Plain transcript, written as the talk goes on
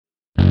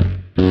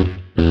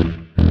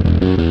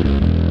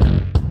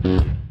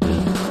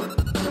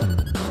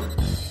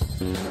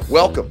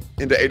Welcome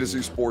into A to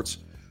Z Sports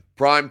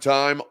Prime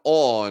Time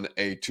on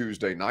a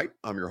Tuesday night.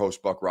 I'm your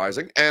host, Buck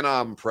Rising, and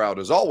I'm proud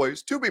as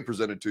always to be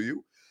presented to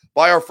you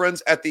by our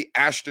friends at the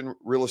Ashton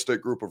Real Estate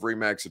Group of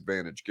RE/MAX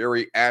Advantage.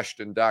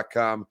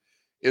 GaryAshton.com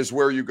is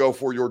where you go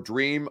for your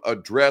dream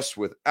address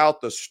without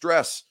the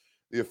stress.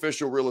 The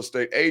official real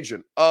estate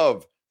agent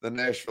of the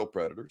Nashville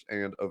Predators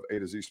and of A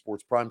to Z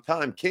Sports Prime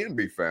Time can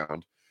be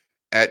found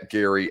at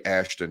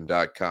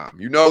GaryAshton.com.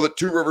 You know that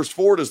Two Rivers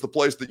Ford is the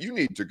place that you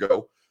need to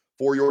go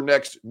for your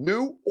next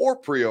new or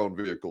pre-owned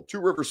vehicle. Two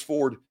Rivers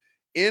Ford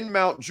in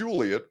Mount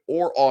Juliet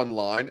or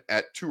online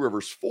at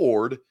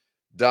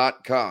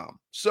tworiversford.com.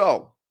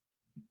 So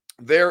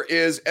there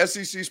is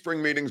SEC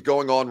spring meetings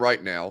going on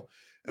right now,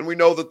 and we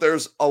know that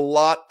there's a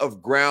lot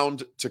of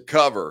ground to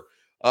cover.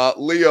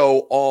 Leo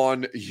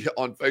on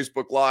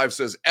Facebook Live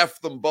says,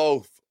 F them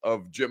both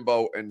of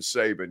Jimbo and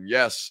Saban.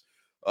 Yes.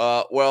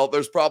 Well,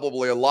 there's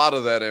probably a lot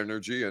of that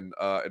energy, and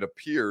it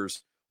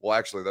appears. Well,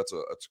 actually, that's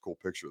a cool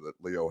picture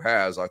that Leo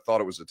has. I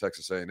thought it was a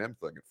Texas A&M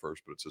thing at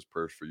first, but it says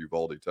prayers for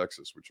Uvalde,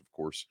 Texas, which, of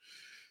course,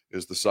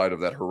 is the site of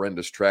that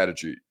horrendous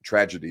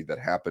tragedy that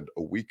happened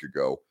a week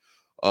ago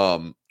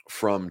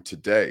from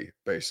today,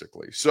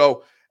 basically.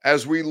 So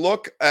as we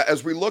look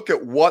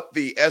at what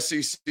the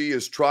SEC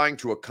is trying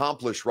to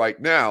accomplish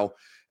right now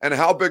and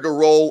how big a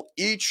role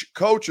each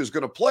coach is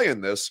going to play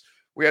in this,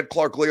 we had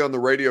Clark Lee on the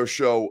radio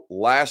show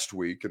last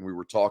week, and we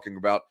were talking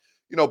about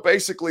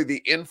basically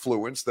the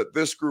influence that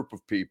this group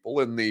of people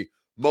in the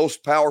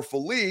most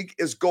powerful league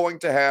is going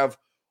to have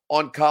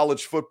on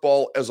college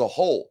football as a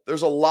whole.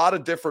 There's a lot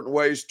of different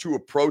ways to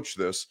approach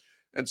this.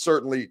 And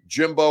certainly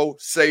Jimbo,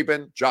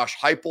 Saban, Josh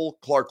Heupel,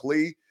 Clark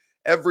Lee,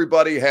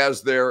 everybody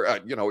has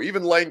their,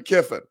 even Lane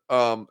Kiffin,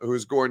 who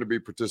is going to be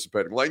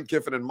participating. Lane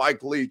Kiffin and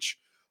Mike Leach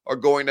are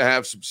going to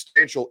have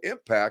substantial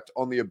impact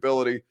on the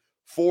ability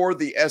for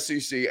the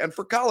SEC and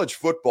for college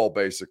football,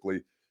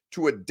 basically,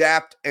 to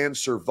adapt and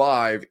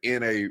survive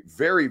in a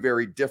very,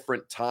 very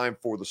different time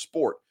for the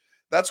sport.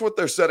 That's what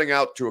they're setting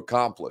out to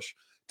accomplish,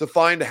 to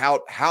find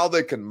out how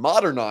they can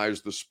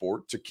modernize the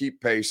sport to keep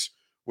pace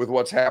with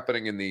what's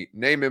happening in the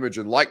name, image,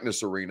 and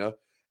likeness arena,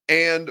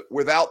 and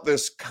without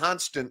this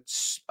constant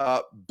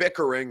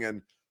bickering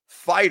and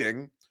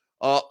fighting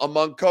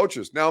among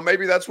coaches. Now,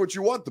 maybe that's what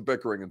you want, the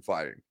bickering and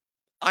fighting.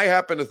 I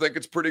happen to think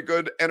it's pretty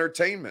good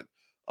entertainment.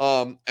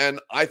 And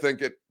I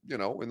think it,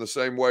 in the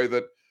same way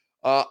that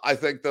I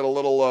think that a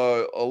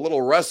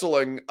little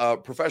wrestling,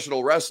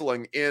 professional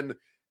wrestling in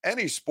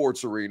any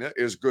sports arena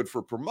is good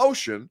for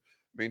promotion.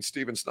 I mean,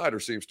 Steven Snyder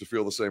seems to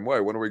feel the same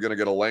way. When are we going to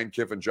get a Lane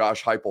Kiffin,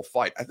 Josh Heupel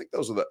fight? I think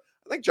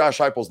Josh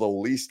Heupel's the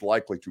least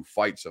likely to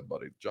fight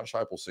somebody. Josh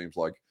Heupel seems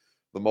like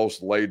the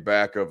most laid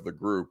back of the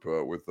group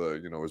with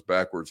his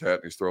backwards hat,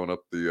 and he's throwing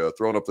up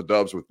the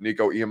dubs with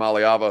Nico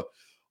Iamaleava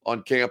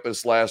on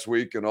campus last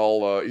week and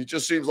all. He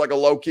just seems like a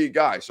low key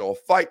guy. So a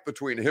fight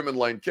between him and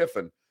Lane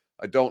Kiffin,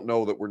 I don't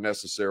know that we're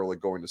necessarily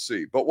going to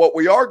see. But what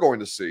we are going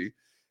to see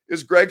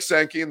is Greg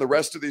Sankey and the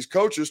rest of these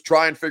coaches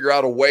try and figure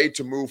out a way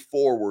to move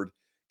forward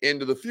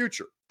into the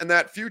future. And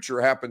that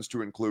future happens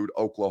to include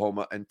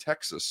Oklahoma and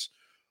Texas.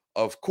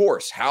 Of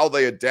course, how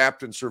they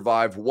adapt and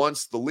survive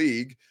once the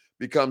league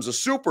becomes a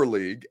super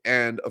league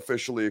and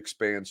officially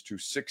expands to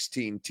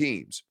 16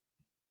 teams.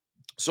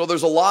 So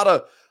there's a lot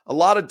of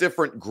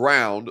different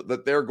ground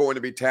that they're going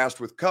to be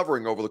tasked with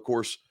covering over the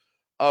course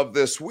of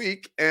this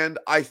week. And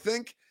I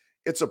think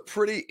it's a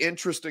pretty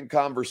interesting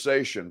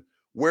conversation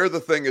where the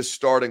thing is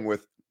starting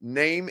with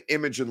name,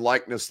 image, and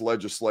likeness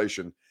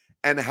legislation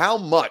and how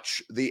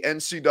much the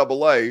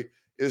NCAA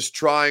is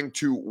trying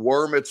to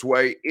worm its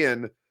way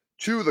in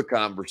to the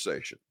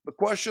conversation. The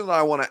question that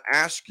I want to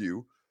ask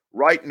you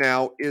right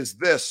now is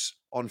this: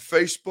 on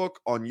Facebook,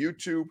 on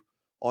YouTube,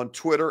 on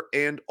Twitter,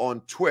 and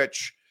on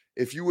Twitch,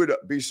 if you would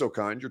be so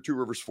kind, your Two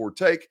Rivers Ford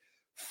take,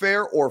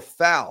 fair or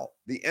foul,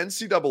 the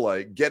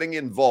NCAA getting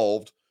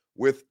involved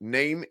with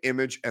name,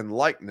 image, and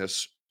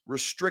likeness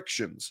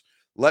restrictions.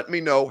 Let me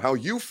know how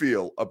you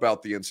feel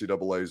about the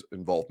NCAA's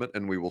involvement,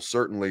 and we will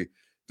certainly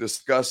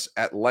discuss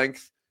at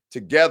length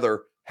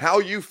together how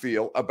you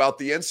feel about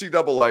the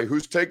NCAA,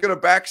 who's taken a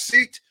back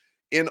seat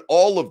in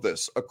all of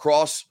this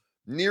across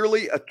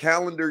nearly a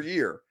calendar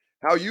year,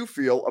 how you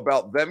feel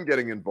about them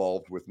getting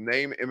involved with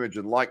name, image,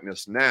 and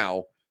likeness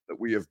now that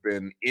we have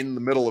been in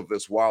the middle of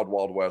this wild,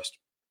 wild west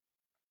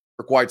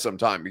for quite some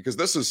time, because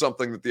this is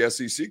something that the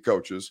SEC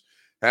coaches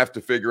have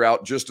to figure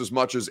out just as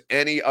much as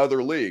any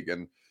other league.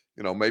 And,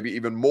 maybe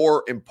even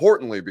more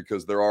importantly,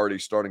 because they're already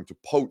starting to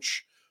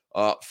poach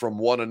from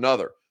one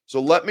another.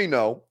 So let me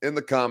know in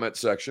the comment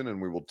section,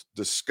 and we will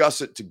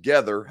discuss it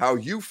together, how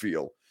you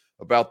feel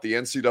about the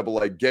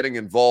NCAA getting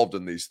involved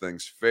in these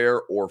things.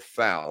 Fair or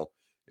foul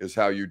is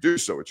how you do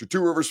so. It's your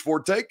Two Rivers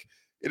Ford take.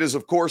 It is,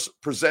 of course,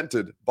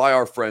 presented by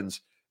our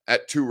friends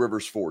at Two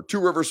Rivers Ford.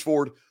 Two Rivers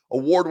Ford,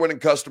 award-winning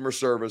customer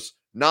service,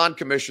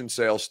 non-commissioned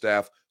sales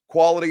staff,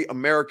 quality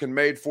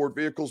American-made Ford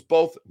vehicles,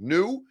 both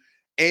new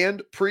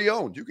and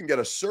pre-owned. You can get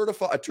a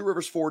Two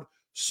Rivers Ford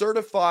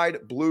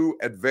certified Blue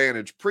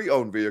Advantage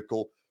pre-owned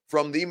vehicle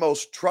from the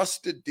most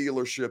trusted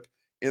dealership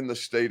in the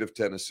state of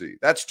Tennessee.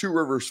 That's Two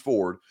Rivers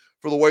Ford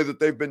for the way that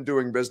they've been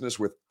doing business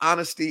with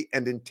honesty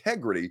and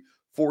integrity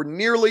for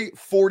nearly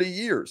 40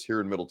 years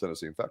here in Middle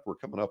Tennessee. In fact, we're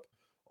coming up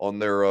on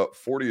their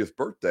 40th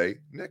birthday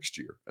next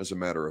year, as a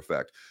matter of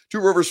fact. Two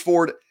Rivers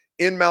Ford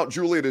in Mount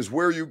Juliet is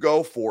where you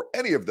go for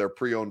any of their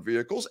pre-owned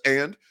vehicles.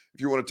 And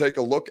if you want to take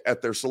a look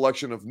at their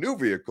selection of new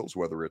vehicles,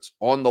 whether it's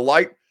on the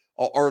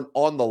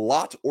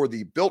lot or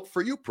the Built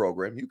For You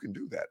program, you can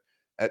do that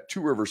at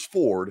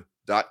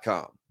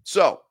tworiversford.com.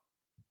 So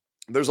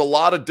there's a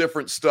lot of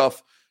different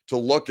stuff to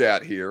look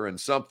at here, and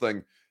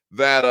something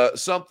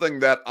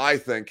that I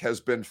think has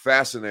been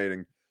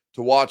fascinating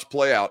to watch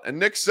play out. And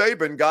Nick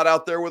Saban got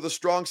out there with a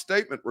strong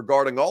statement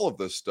regarding all of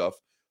this stuff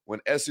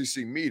when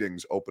SEC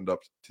meetings opened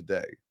up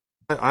today.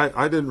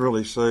 I didn't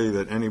really say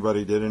that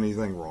anybody did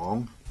anything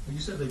wrong. You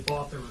said they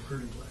bought their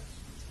recruiting class.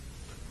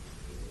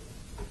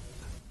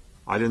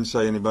 I didn't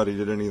say anybody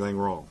did anything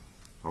wrong,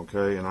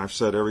 okay? And I've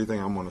said everything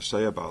I'm going to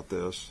say about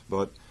this.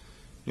 But,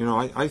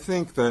 I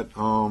think that,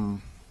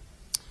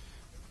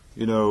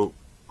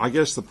 I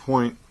guess the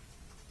point,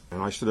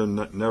 and I should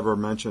have never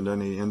mentioned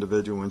any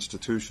individual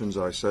institutions.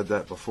 I said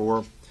that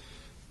before.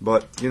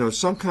 But,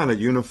 some kind of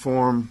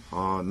uniform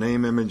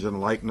name, image, and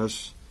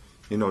likeness,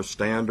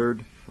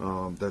 standard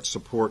that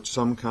supports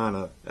some kind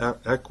of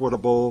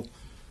equitable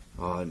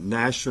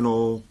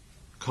national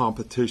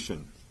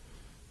competition,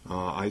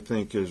 I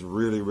think is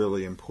really,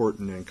 really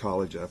important in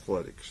college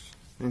athletics,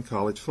 in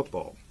college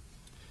football.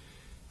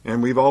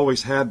 And we've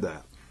always had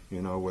that,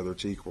 whether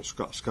it's equal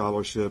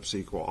scholarships,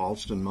 equal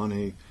Alston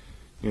money,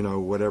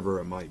 whatever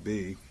it might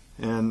be.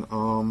 And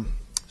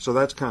so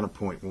that's kind of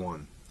point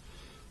one.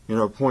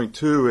 Point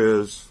two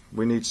is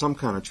we need some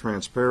kind of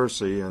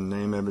transparency in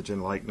name, image,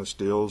 and likeness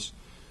deals,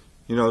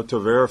 to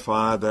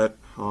verify that,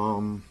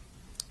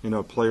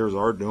 players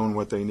are doing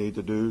what they need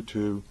to do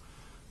to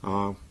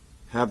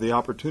have the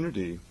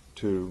opportunity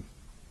to,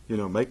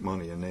 make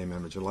money in name,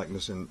 image, and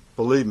likeness. And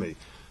believe me,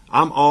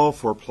 I'm all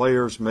for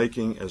players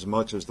making as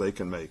much as they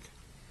can make,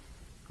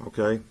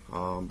 okay?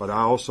 But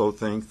I also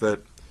think that,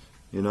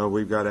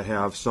 we've got to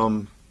have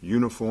some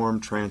uniform,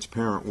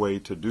 transparent way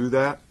to do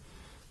that.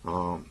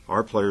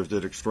 Our players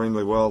did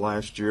extremely well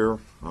last year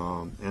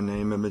in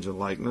name, image, and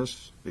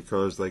likeness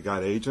because they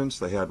got agents,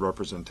 they had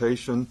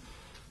representation,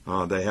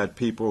 they had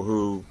people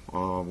who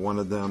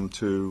wanted them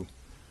to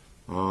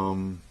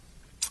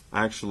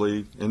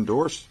actually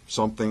endorse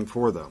something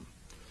for them.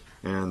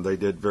 And they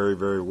did very,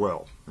 very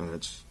well. And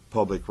it's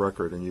public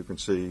record, and you can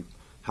see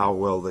how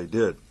well they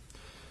did.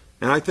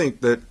 And I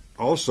think that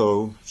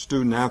also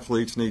student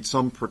athletes need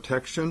some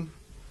protection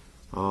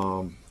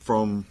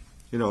from,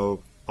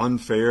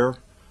 unfair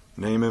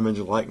name, image,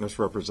 and likeness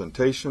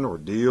representation or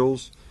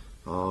deals.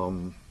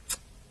 You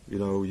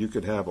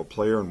could have a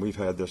player, and we've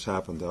had this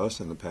happen to us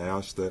in the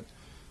past, that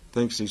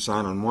thinks he's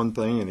signing one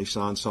thing and he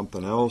signs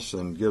something else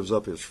and gives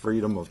up his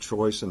freedom of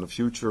choice in the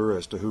future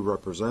as to who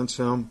represents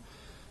him.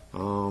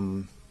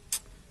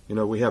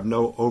 We have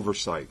no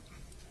oversight,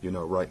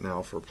 right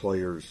now for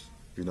players,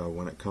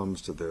 when it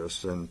comes to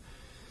this. And,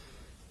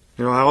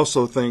 I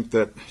also think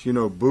that,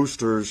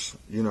 boosters,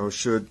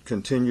 should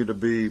continue to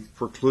be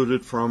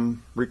precluded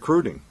from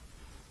recruiting,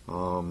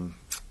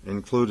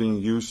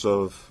 including use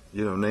of,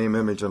 name,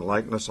 image, and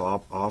likeness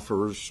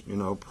offers,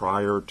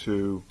 prior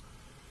to,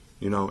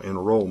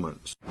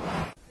 enrollments.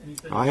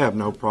 I have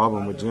no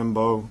problem with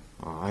Jimbo.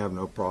 I have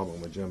no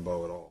problem with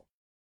Jimbo at all.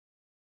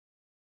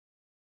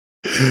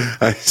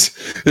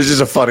 It's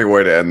just a funny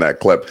way to end that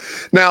clip.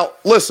 Now,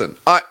 listen,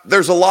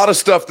 there's a lot of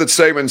stuff that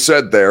Saban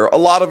said there. A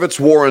lot of it's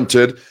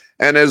warranted.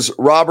 And as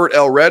Robert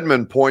L.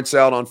 Redmond points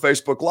out on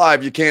Facebook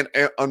Live, you can't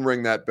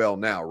unring that bell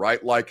now,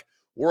 right? Like,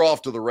 we're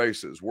off to the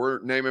races.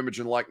 We're name,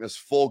 image, and likeness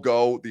full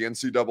go. The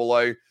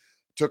NCAA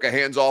took a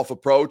hands-off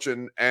approach,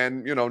 and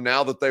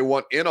now that they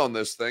want in on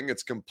this thing,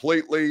 it's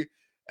completely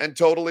and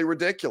totally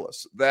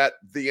ridiculous that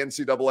the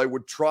NCAA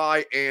would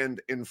try and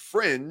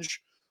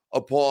infringe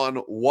upon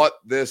what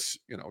this,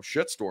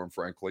 shitstorm,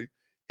 frankly,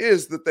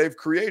 is that they've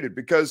created.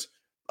 Because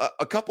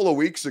a couple of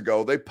weeks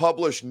ago, they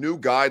published new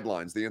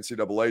guidelines, the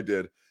NCAA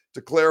did,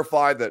 to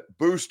clarify that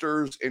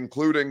boosters,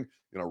 including,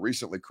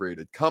 recently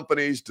created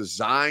companies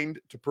designed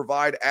to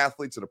provide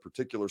athletes at a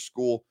particular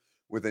school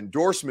with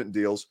endorsement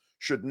deals,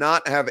 should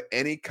not have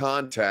any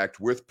contact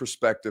with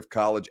prospective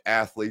college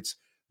athletes,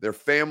 their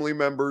family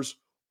members,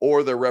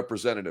 or their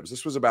representatives.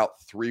 This was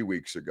about 3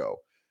 weeks ago,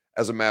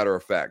 as a matter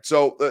of fact.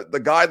 So the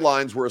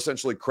guidelines were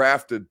essentially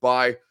crafted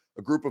by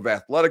a group of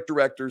athletic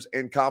directors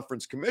and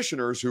conference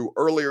commissioners who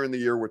earlier in the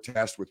year were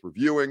tasked with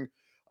reviewing,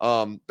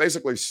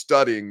 basically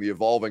studying the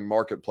evolving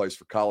marketplace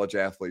for college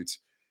athletes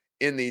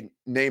in the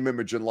name,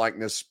 image, and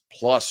likeness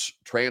plus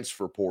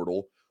transfer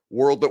portal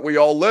world that we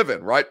all live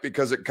in, right?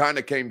 Because it kind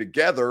of came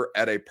together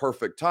at a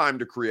perfect time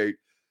to create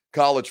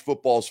college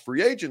football's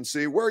free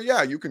agency where,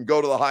 yeah, you can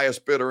go to the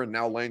highest bidder. And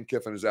now Lane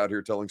Kiffin is out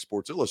here telling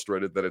Sports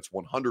Illustrated that it's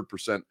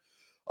 100%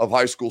 of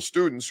high school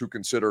students who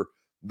consider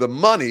the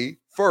money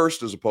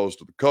first, as opposed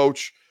to the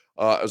coach,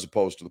 as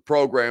opposed to the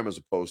program, as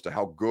opposed to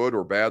how good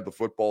or bad the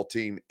football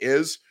team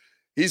is.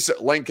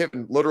 Lane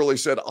Kiffin literally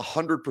said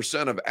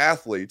 100% of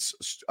athletes,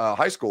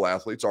 high school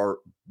athletes, are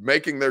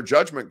making their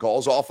judgment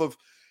calls off of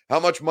how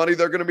much money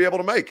they're going to be able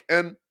to make.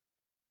 And,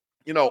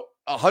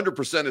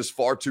 100% is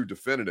far too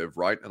definitive,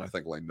 right? And I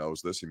think Lane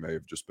knows this. He may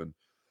have just been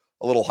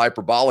a little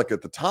hyperbolic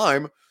at the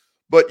time.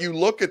 But you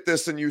look at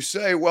this and you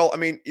say, well, I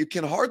mean, you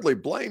can hardly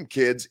blame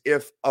kids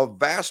if a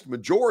vast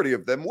majority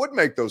of them would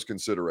make those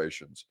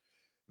considerations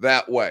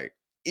that way.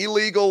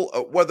 Illegal,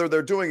 whether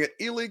they're doing it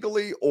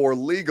illegally or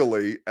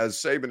legally, as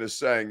Saban is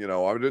saying,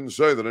 I didn't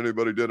say that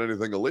anybody did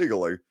anything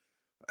illegally.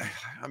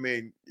 I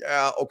mean,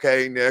 yeah,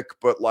 okay, Nick,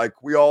 but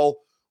like we all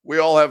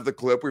have the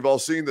clip. We've all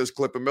seen this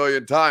clip a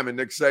million times, and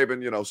Nick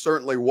Saban,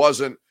 certainly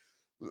wasn't.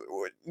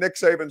 Nick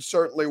Saban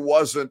certainly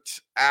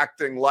wasn't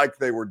acting like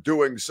they were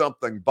doing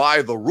something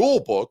by the rule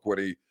book when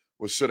he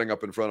was sitting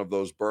up in front of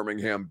those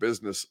Birmingham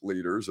business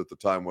leaders at the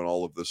time when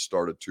all of this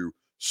started to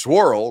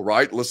swirl,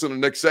 right? Listen to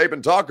Nick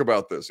Saban talk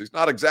about this. He's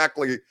not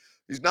exactly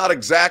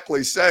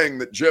saying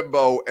that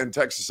Jimbo and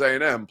Texas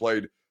A&M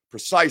played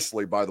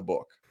precisely by the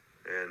book.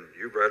 And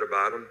you've read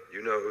about them.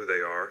 You know who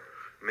they are.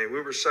 I mean,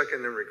 we were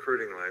second in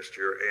recruiting last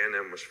year.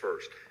 A&M was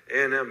first.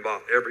 A&M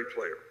bought every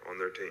player on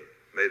their team.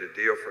 Made a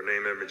deal for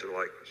name, image, and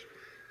likeness.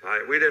 All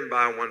right, we didn't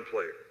buy one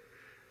player.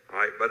 All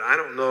right, but I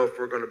don't know if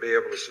we're going to be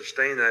able to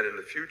sustain that in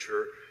the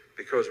future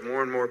because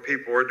more and more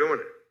people are doing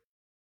it.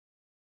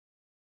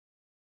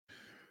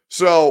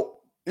 So,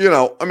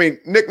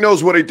 Nick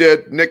knows what he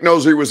did. Nick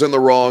knows he was in the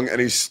wrong,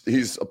 and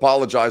he's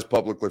apologized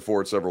publicly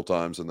for it several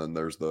times. And then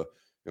there's the,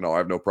 I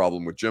have no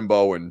problem with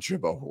Jimbo, and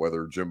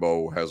whether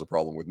Jimbo has a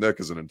problem with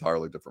Nick is an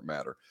entirely different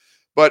matter.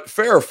 But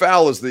fair or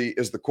foul is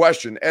the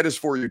question. Ed is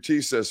for UT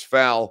says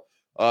foul.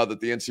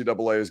 That the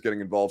NCAA is getting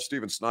involved.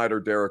 Steven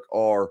Snyder, Derek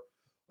R.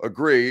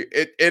 agree.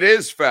 It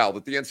is foul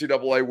that the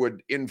NCAA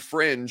would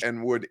infringe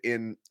and would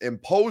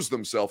impose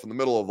themselves in the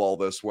middle of all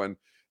this when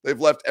they've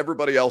left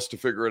everybody else to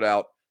figure it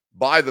out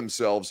by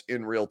themselves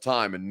in real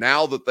time. And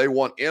now that they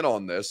want in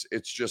on this,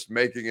 it's just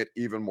making it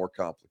even more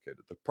complicated.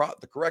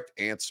 The correct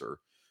answer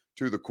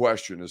to the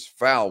question is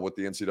foul what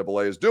the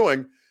NCAA is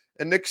doing.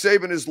 And Nick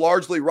Saban is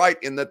largely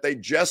right in that they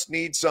just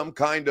need some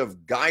kind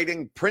of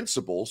guiding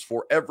principles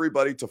for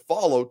everybody to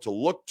follow, to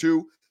look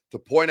to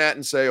point at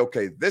and say,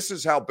 okay, this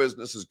is how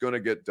business is going to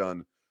get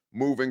done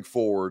moving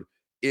forward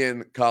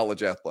in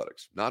college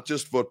athletics. Not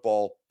just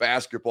football,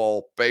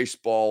 basketball,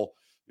 baseball,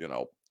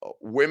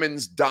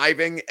 women's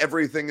diving,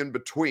 everything in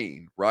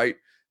between, right?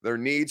 There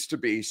needs to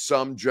be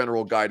some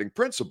general guiding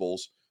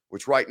principles,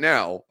 which right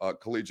now,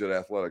 collegiate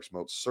athletics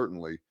most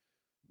certainly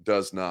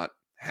does not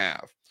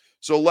have.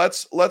 So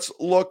let's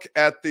look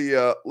at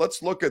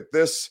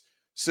this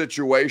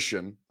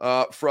situation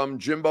from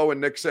Jimbo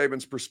and Nick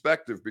Saban's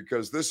perspective,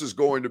 because this is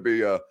going to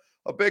be a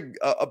big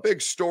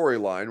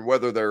storyline,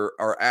 whether there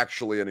are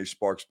actually any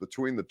sparks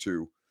between the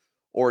two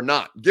or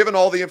not. Given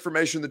all the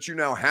information that you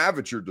now have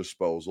at your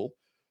disposal,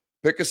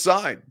 pick a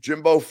side,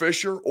 Jimbo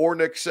Fisher or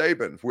Nick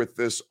Saban, with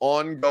this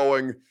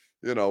ongoing,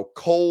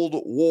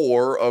 Cold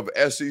War of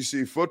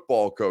SEC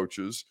football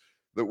coaches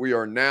that we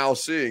are now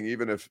seeing.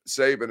 Even if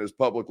Saban is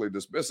publicly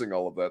dismissing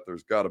all of that,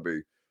 there's got to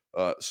be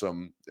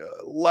some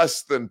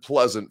less than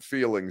pleasant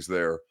feelings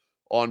there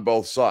on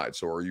both sides.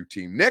 So are you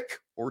Team Nick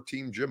or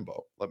Team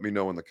Jimbo? Let me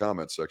know in the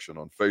comments section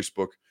on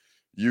Facebook,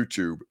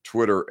 YouTube,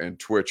 Twitter, and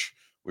Twitch.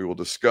 We will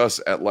discuss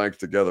at length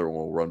together, and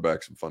we'll run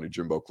back some funny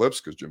Jimbo clips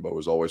because Jimbo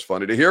is always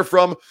funny to hear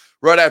from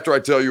right after I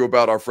tell you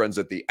about our friends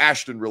at the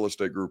Ashton Real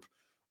Estate Group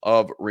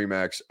of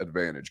RE/MAX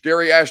Advantage.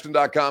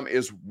 GaryAshton.com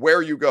is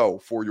where you go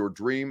for your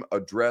dream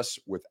address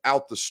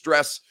without the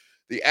stress.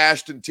 The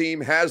Ashton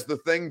team has the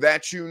thing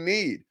that you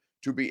need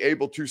to be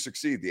able to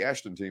succeed. The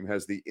Ashton team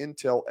has the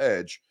intel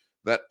edge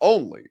that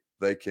only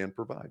they can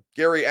provide.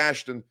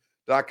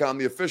 GaryAshton.com,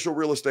 the official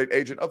real estate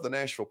agent of the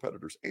Nashville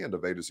Predators and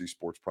of A to Z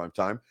Sports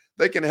Primetime.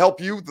 They can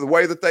help you the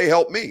way that they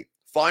help me.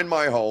 Find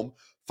my home.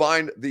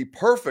 Find the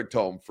perfect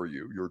home for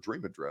you, your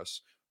dream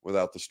address,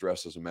 without the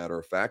stress, as a matter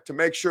of fact, to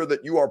make sure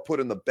that you are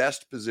put in the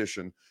best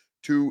position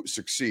to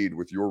succeed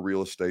with your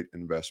real estate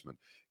investment.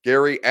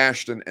 Gary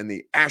Ashton and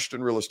the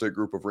Ashton Real Estate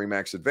Group of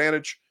RE/MAX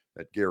Advantage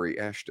at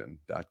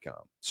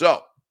GaryAshton.com.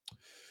 So,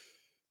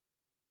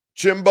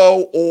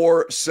 Jimbo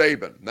or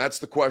Saban? That's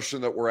the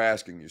question that we're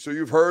asking you. So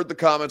you've heard the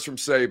comments from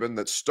Saban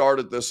that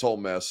started this whole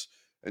mess,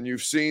 and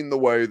you've seen the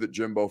way that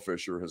Jimbo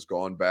Fisher has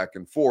gone back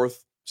and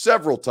forth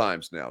several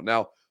times now.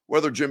 Now,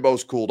 whether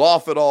Jimbo's cooled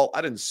off at all,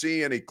 I didn't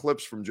see any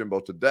clips from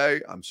Jimbo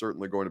today. I'm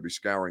certainly going to be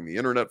scouring the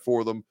internet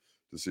for them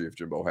to see if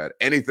Jimbo had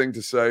anything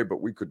to say,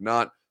 but we could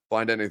not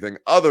find anything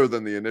other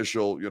than the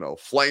initial,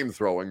 flame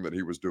throwing that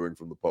he was doing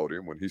from the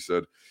podium when he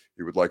said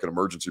he would like an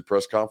emergency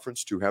press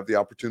conference to have the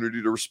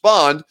opportunity to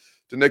respond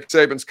to Nick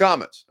Saban's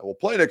comments. I will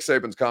play Nick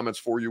Saban's comments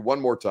for you one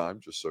more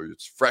time, just so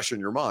it's fresh in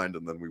your mind,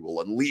 and then we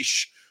will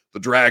unleash the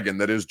dragon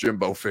that is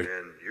Jimbo Fisher.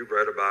 And you've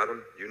read about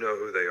them. You know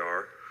who they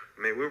are.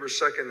 I mean, we were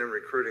second in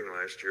recruiting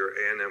last year.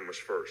 A&M was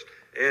first.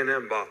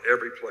 A&M bought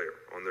every player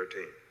on their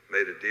team.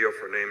 Made a deal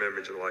for name,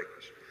 image, and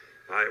likeness.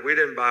 All right, we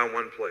didn't buy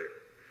one player.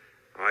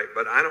 All right,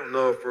 but I don't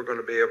know if we're going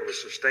to be able to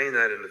sustain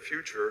that in the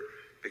future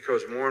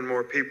because more and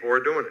more people are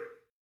doing it.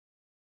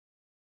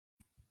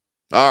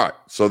 All right,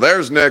 so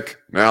there's Nick.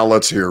 Now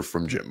let's hear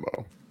from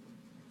Jimbo.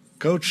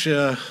 Coach,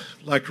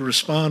 like to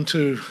respond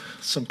to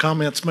some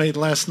comments made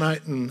last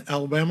night in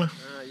Alabama?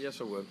 Yes,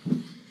 I would.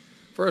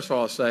 First of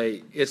all, I'll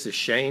say it's a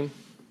shame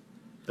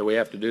that we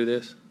have to do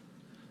this.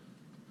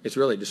 It's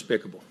really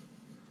despicable.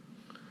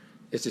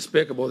 It's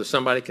despicable that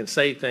somebody can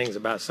say things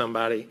about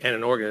somebody and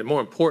an organization. More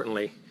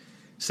importantly,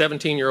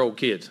 17-year-old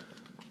kids.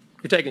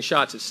 You're taking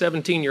shots at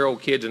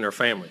 17-year-old kids and their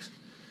families.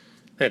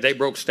 That they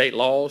broke state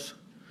laws.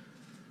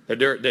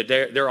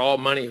 That they're all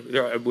money.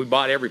 We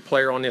bought every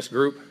player on this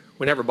group.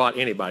 We never bought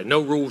anybody.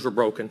 No rules were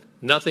broken.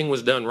 Nothing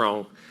was done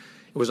wrong.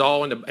 It was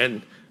all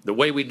in the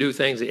way we do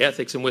things, the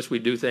ethics in which we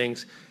do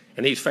things.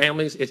 And these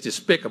families, it's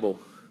despicable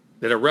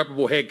that a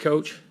reputable head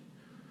coach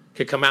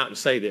could come out and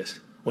say this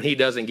when he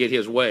doesn't get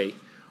his way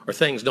or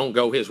things don't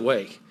go his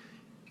way.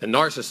 The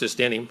narcissist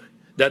in him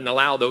doesn't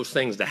allow those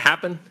things to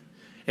happen,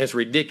 and it's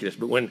ridiculous.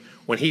 But when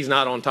he's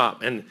not on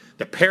top, and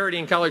the parity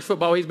in college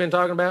football he's been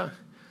talking about,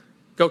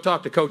 go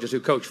talk to coaches who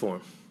coach for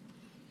him.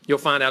 You'll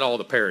find out all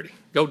the parity.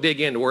 Go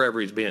dig into wherever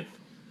he's been.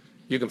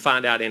 You can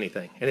find out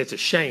anything. And it's a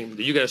shame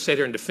that you got to sit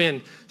here and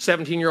defend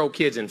 17-year-old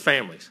kids and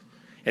families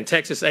and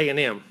Texas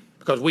A&M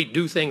because we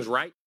do things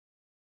right.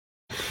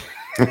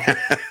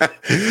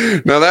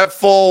 Now, that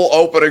full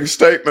opening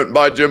statement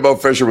by Jimbo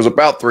Fisher was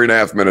about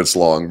 3.5 minutes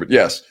long, but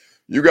yes,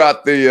 you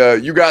got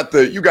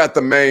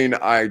the main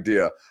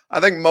idea. I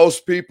think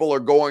most people are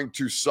going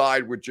to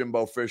side with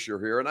Jimbo Fisher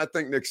here, and I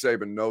think Nick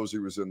Saban knows he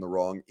was in the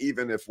wrong,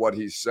 even if what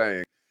he's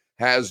saying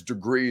has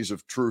degrees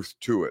of truth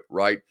to it,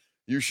 right?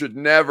 You should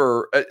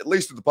never, at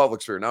least in the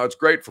public sphere. Now, it's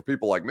great for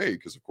people like me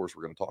because, of course,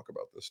 we're going to talk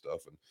about this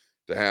stuff, and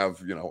to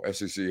have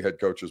SEC head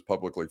coaches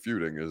publicly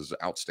feuding is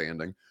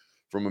outstanding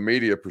from a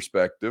media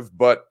perspective.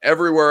 But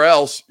everywhere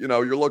else,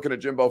 you're looking at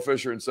Jimbo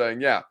Fisher and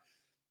saying, yeah,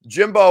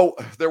 Jimbo,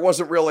 there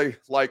wasn't really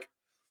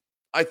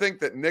I think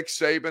that Nick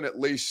Saban at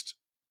least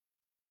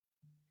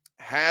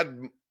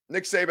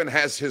Nick Saban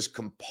has his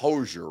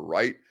composure,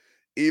 right?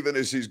 Even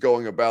as he's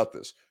going about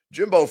this.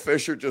 Jimbo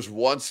Fisher just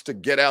wants to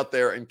get out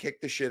there and kick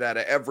the shit out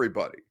of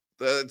everybody.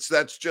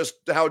 That's just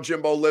how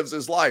Jimbo lives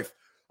his life.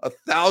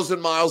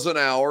 1,000 miles an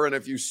hour. And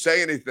if you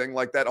say anything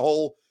like that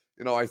whole,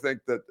 I think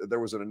that there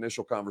was an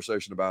initial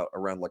conversation about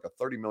around like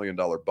a $30 million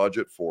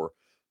budget for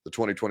the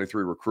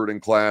 2023 recruiting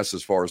class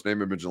as far as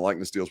name, image, and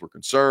likeness deals were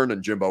concerned.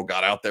 And Jimbo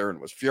got out there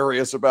and was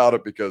furious about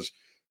it because,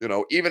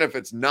 even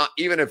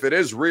if it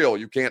is real,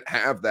 you can't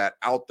have that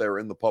out there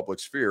in the public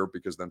sphere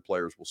because then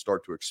players will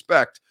start to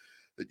expect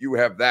that you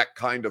have that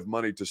kind of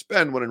money to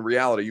spend when in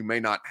reality you may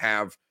not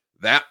have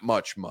that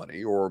much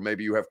money, or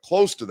maybe you have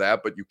close to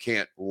that, but you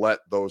can't let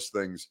those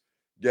things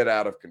get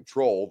out of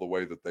control the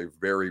way that they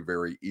very,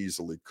 very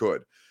easily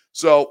could.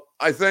 So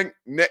I think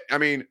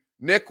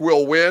Nick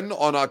will win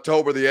on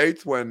October the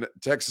 8th when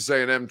Texas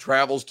A&M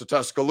travels to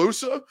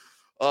Tuscaloosa.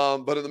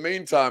 But in the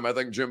meantime, I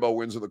think Jimbo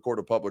wins in the court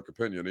of public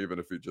opinion, even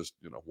if he just,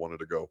 wanted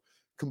to go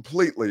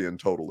completely and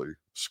totally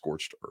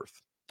scorched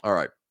earth. All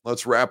right,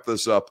 let's wrap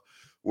this up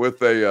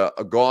with a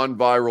gone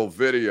viral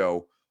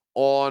video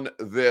on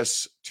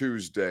this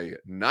Tuesday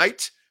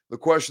night. The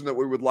question that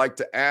we would like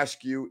to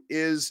ask you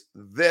is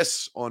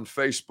this: on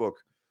Facebook,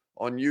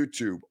 on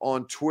YouTube,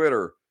 on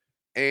Twitter,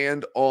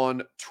 and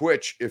on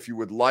Twitch, if you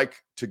would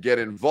like to get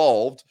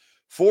involved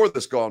for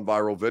this gone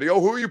viral video,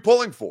 who are you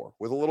pulling for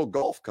with a little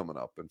golf coming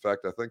up? In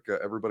fact, I think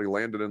everybody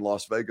landed in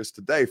Las Vegas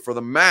today for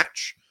the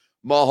match.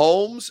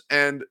 Mahomes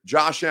and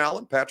Josh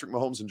Allen, Patrick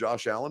Mahomes and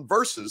Josh Allen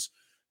versus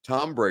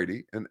Tom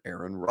Brady and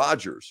Aaron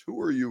Rodgers. Who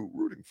are you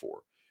rooting for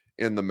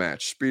in the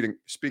match?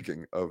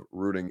 Speaking of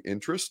rooting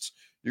interests,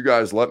 you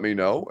guys let me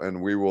know,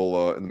 and we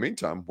will, in the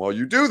meantime, while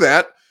you do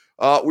that,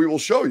 we will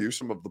show you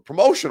some of the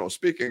promotional,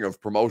 speaking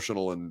of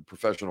promotional and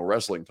professional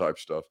wrestling type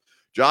stuff.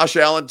 Josh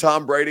Allen,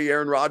 Tom Brady,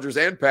 Aaron Rodgers,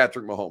 and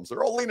Patrick Mahomes.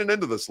 They're all leaning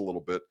into this a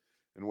little bit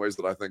in ways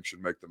that I think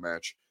should make the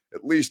match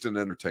at least an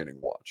entertaining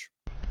watch.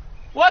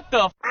 What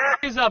the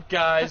is up,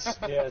 guys?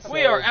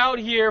 We are out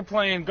here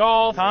playing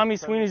golf. Tommy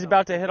Sweeney's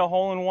about to hit a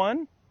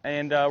hole-in-one,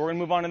 and we're going to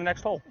move on to the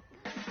next hole.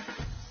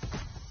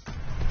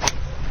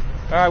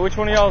 All right, which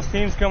one of y'all's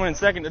team's coming in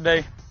second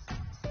today?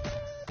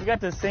 We got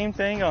the same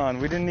thing on.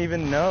 We didn't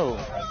even know.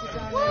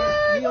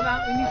 What?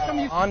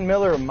 On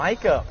Miller,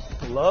 mic up.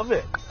 Love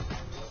it.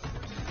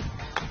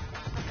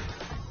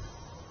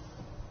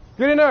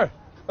 Get in there.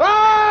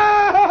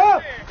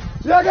 Ah!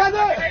 Y'all got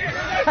that?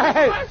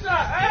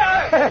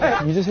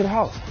 Hey. You just hit a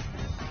house.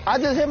 I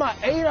just hit my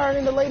 8-iron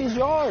in the lady's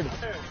yard.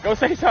 Go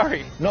say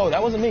sorry. No,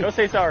 that wasn't me. Go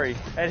say sorry.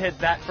 And hit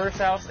that first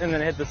house and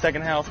then hit the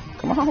second house.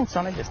 Come on,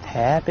 Sonny, just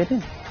tap it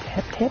in.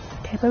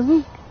 Tap a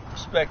root.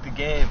 Respect the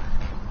game.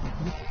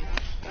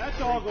 That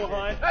dog will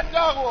hunt. That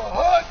dog will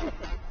hunt.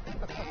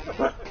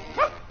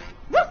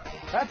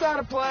 That's out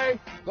of play.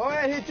 Go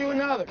ahead, hit you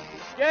another.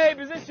 Gabe,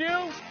 is this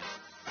you?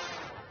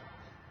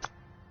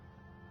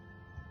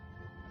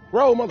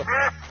 Roll, mother.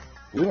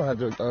 You don't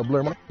have to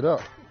blur my it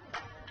up.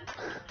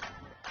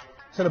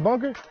 Is that a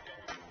bunker?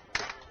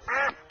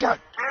 God.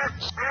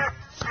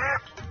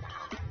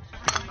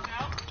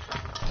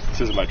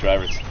 This isn't my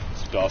drivers.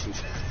 It's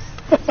Dawson's.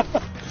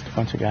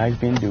 Bunch of guys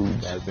being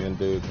dudes. Guys being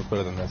dudes. What's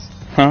better than this?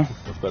 Huh?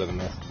 What's better than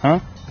this? Huh?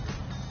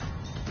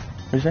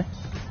 What'd you say?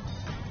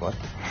 What?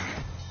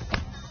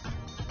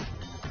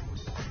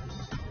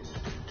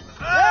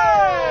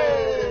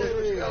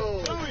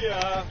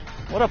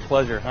 What a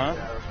pleasure, huh?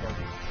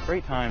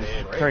 Great time.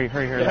 Hurry,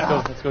 hurry.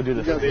 Let's go do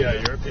this.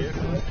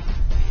 European.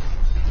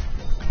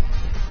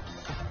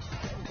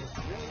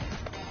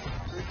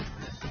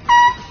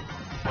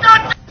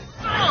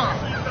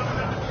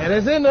 And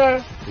it's in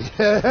there.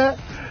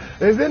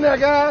 It's in there,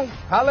 guys.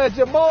 Holla at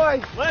your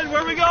boy. Len,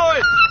 where we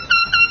going?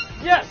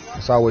 Yes.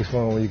 It's always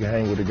fun when you can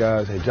hang with the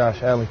guys. Hey,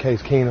 Josh Allen,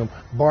 Case Keenum,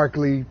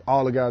 Barkley,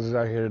 all the guys that's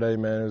out here today,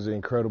 man. It was an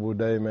incredible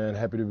day, man.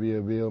 Happy to be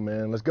a Bill,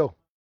 man. Let's go.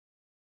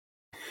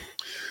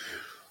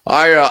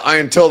 I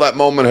until that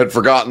moment had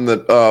forgotten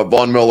that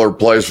Von Miller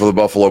plays for the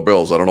Buffalo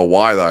Bills. I don't know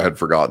why I had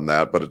forgotten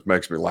that, but it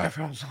makes me laugh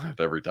out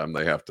loud every time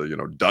they have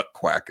to, duck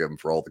quack him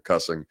for all the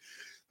cussing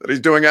that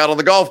he's doing out on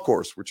the golf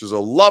course, which is a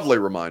lovely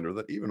reminder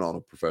that even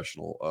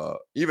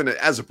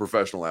as a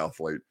professional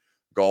athlete,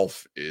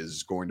 golf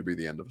is going to be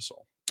the end of us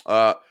all.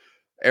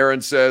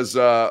 Aaron says,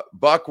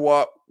 Buck,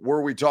 what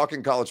were we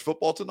talking college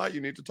football tonight?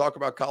 You need to talk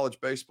about college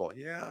baseball.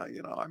 Yeah,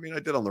 I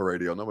did on the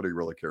radio. Nobody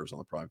really cares on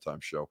the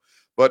primetime show.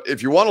 But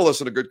if you want to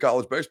listen to good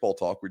college baseball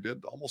talk, we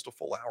did almost a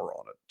full hour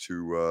on it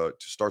to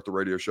start the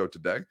radio show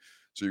today.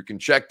 So you can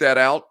check that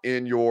out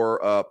in your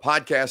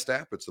podcast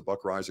app. It's the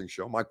Buck Rising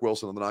Show. Mike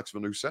Wilson of the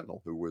Knoxville News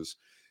Sentinel, who was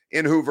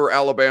in Hoover,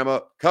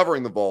 Alabama,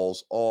 covering the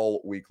Vols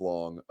all week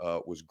long,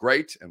 was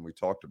great. And we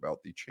talked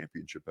about the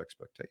championship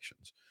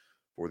expectations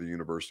for the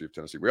University of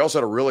Tennessee. We also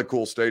had a really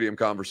cool stadium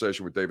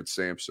conversation with David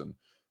Sampson,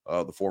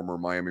 the former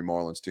Miami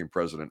Marlins team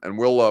president. And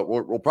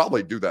we'll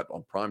probably do that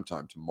on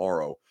primetime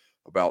tomorrow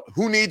about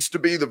who needs to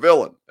be the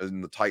villain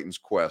in the Titans'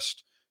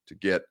 quest to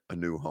get a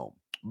new home.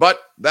 But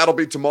that'll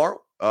be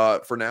tomorrow.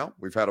 For now,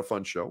 we've had a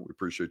fun show. We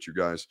appreciate you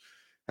guys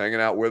hanging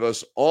out with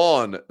us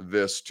on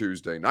this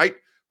Tuesday night.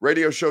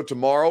 Radio show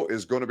tomorrow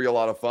is going to be a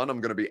lot of fun.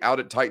 I'm going to be out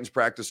at Titans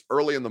practice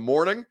early in the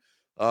morning.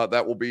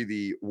 That will be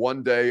the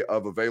one day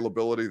of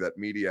availability that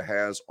media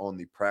has on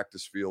the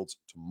practice fields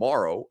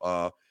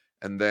tomorrow.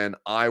 And then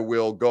I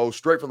will go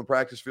straight from the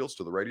practice fields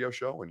to the radio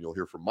show, and you'll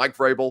hear from Mike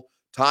Vrabel,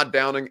 Todd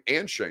Downing,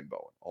 and Shane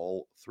Bowen.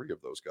 All three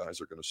of those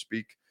guys are going to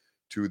speak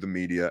to the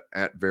media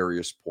at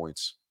various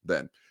points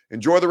then.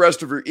 Enjoy the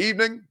rest of your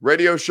evening.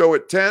 Radio show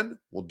at 10.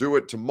 We'll do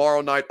it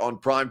tomorrow night on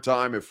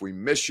primetime if we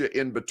miss you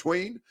in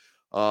between.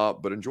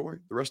 But enjoy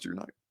the rest of your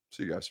night.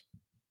 See you guys.